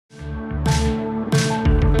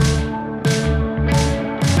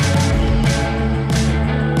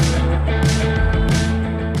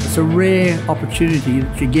a rare opportunity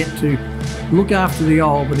that you get to look after the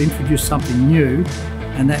old but introduce something new,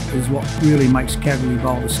 and that is what really makes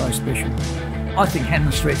Kalgoorlie-Boulder so special. I think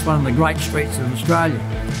Hannon Street's one of the great streets of Australia.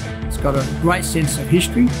 It's got a great sense of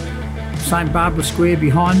history. St Barbra Square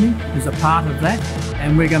behind me is a part of that,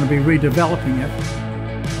 and we're going to be redeveloping it.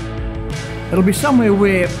 It'll be somewhere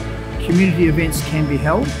where community events can be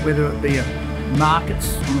held, whether it be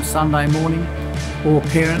markets on a Sunday morning, or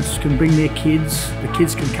parents can bring their kids, the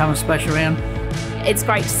kids can come and splash around. It's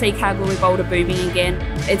great to see Kalgoorlie-Boulder booming again.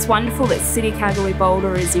 It's wonderful that City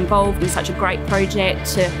Kalgoorlie-Boulder is involved in such a great project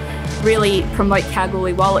to really promote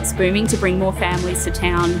Kalgoorlie while it's booming, to bring more families to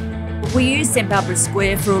town. We use St Barbara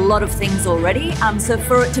Square for a lot of things already, so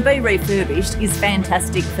for it to be refurbished is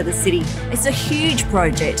fantastic for the city. It's a huge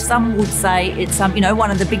project. Some would say it's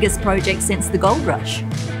one of the biggest projects since the gold rush.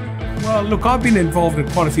 Well, look, I've been involved in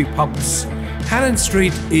quite a few pubs. Hannon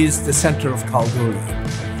Street is the centre of Kalgoorlie.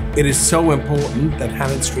 It is so important that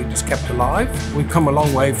Hannon Street is kept alive. We've come a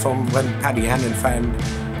long way from when Paddy Hannon found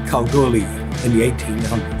Kalgoorlie in the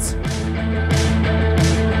 1800s.